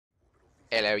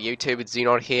Hello YouTube, it's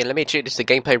Xenon here. Let me introduce the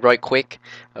gameplay right quick.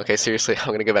 Okay, seriously,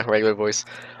 I'm gonna go back to regular voice.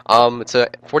 It's a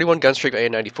 41 Gunstreak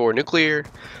AN94 nuclear,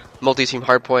 multi-team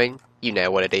hardpoint, you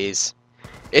know what it is.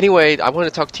 Anyway, I want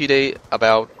to talk to you today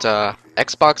about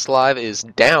Xbox Live is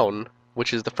down,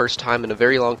 which is the first time in a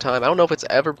very long time. I don't know if it's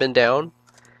ever been down,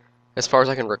 as far as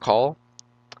I can recall.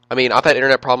 I mean, I've had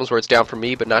internet problems where it's down for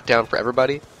me, but not down for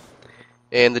everybody.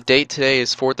 And the date today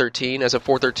is 4/13, as of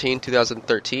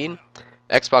 4/13/2013.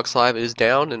 Xbox Live is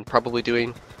down and probably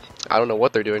doing, I don't know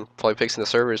what they're doing, probably fixing the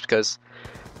servers, because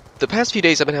the past few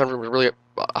days I've been having really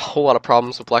a whole lot of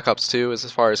problems with Black Ops 2 as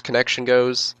far as connection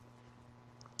goes,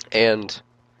 and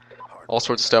all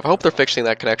sorts of stuff. I hope they're fixing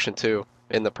that connection too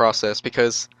in the process,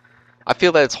 because I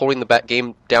feel that it's holding the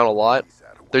game down a lot.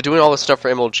 They're doing all this stuff for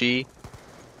MLG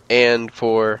and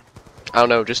for, I don't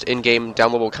know, just in-game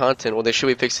downloadable content when they should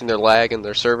be fixing their lag and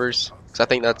their servers, because I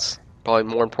think that's probably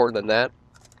more important than that.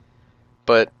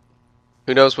 But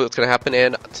who knows what's going to happen.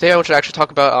 And today I want to actually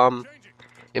talk about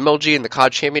MLG and the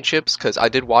COD Championships, because I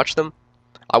did watch them.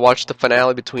 I watched the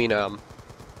finale between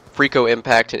Freako,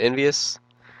 Impact, and Envious.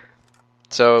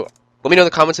 So let me know in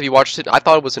the comments if you watched it. I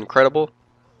thought it was incredible.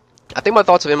 I think my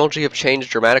thoughts of MLG have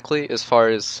changed dramatically as far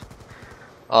as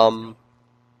and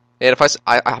if I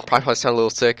probably sound a little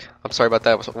sick. I'm sorry about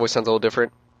that. My voice sounds a little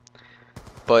different.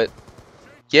 But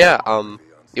yeah,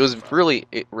 it was really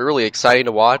exciting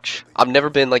to watch. I've never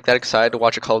been like that excited to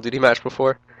watch a Call of Duty match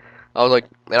before. I was like,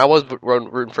 and I was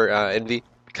rooting for Envy,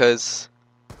 because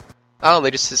I don't know,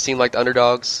 they just seemed like the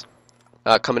underdogs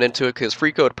coming into it, because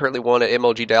Freako had apparently won at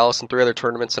MLG Dallas and 3 other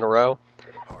tournaments in a row.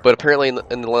 But apparently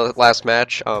in the last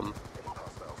match,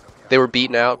 they were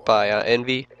beaten out by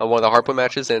Envy on one of the hardpoint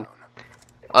matches, and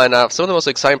some of the most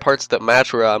exciting parts of that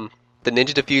match were the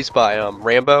ninja defuse by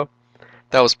Rambo.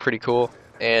 That was pretty cool.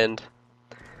 And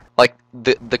like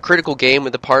the critical game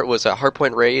of the part was a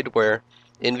hardpoint raid where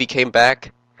Envy came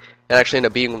back and actually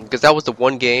ended up beating, because that was the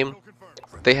one game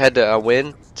they had to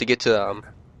win to get to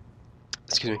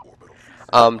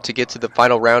to get to the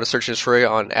final round of Search and Destroy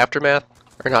on Aftermath,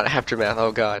 or not Aftermath,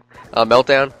 oh god,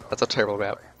 Meltdown. That's a terrible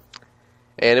map.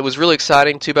 And it was really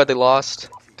exciting. Too bad they lost,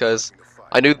 because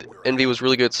I knew Envy was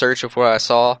really good at Search before I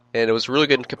saw, and it was a really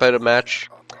good competitive match.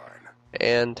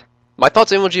 And my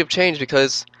thoughts on MLG have changed,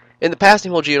 because in the past,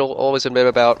 MLG had always been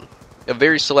about a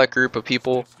very select group of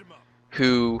people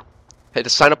who had to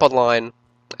sign up online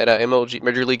at MLG,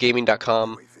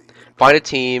 MajorLeagueGaming.com, find a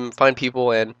team, find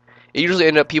people, and it usually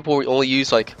ended up people who only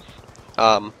use like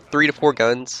 3 to 4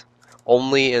 guns,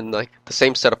 only in like the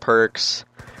same set of perks,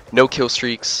 no kill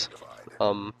streaks,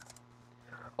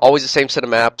 always the same set of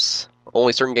maps,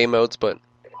 only certain game modes. But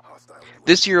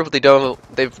this year, what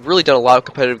they've really done a lot of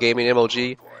competitive gaming in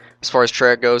MLG, as far as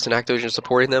track goes, and Activision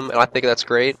supporting them, and I think that's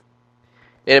great.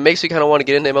 And it makes me kind of want to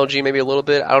get into MLG maybe a little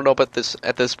bit. I don't know about this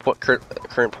at this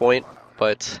current point,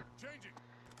 but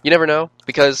you never know,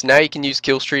 because now you can use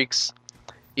kill streaks,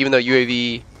 even though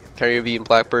UAV, counter UAV, and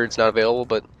Blackbird's not available,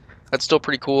 but that's still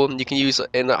pretty cool. And you can use,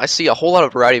 and I see a whole lot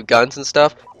of variety of guns and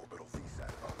stuff,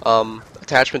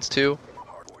 attachments too.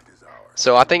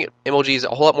 So I think MLG is a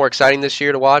whole lot more exciting this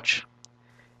year to watch.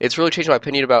 It's really changed my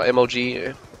opinion about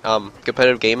MLG.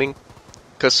 Competitive gaming,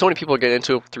 because so many people are getting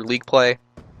into it through League play,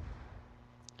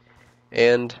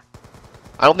 and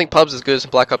I don't think PUBG's as good as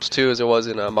Black Ops 2 as it was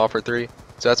in Modern Warfare 3,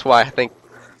 so that's why I think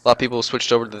a lot of people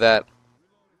switched over to that.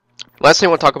 Last thing I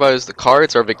want to talk about is the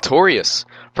Cards are victorious.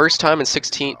 First time in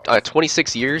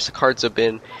 26 years, the Cards have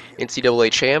been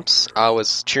NCAA champs. I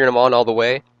was cheering them on all the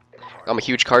way. I'm a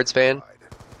huge Cards fan,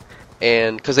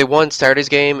 and because they won Saturday's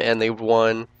game, and they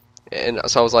won, and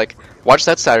so I was like, watch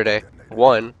that Saturday.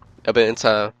 Won against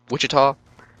Wichita.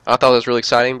 I thought it was really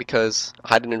exciting, because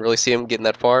I didn't really see him getting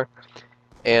that far.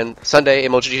 And Sunday,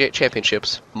 MLG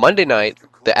Championships. Monday night,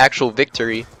 the actual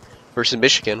victory versus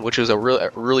Michigan, which was a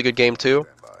really good game too.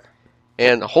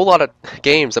 And a whole lot of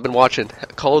games I've been watching.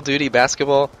 Call of Duty,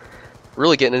 basketball,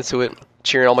 really getting into it.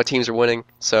 Cheering all my teams are winning.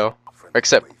 So,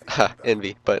 except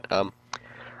Envy. But I'm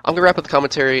gonna wrap up the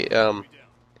commentary. Let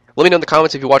me know in the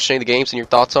comments if you watched any of the games and your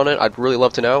thoughts on it. I'd really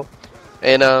love to know.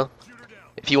 And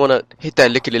if you want to hit that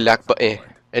lickety-like button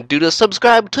and do the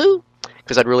subscribe too,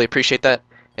 because I'd really appreciate that.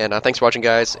 And thanks for watching,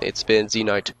 guys. It's been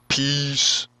Z-Knight.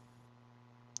 Peace.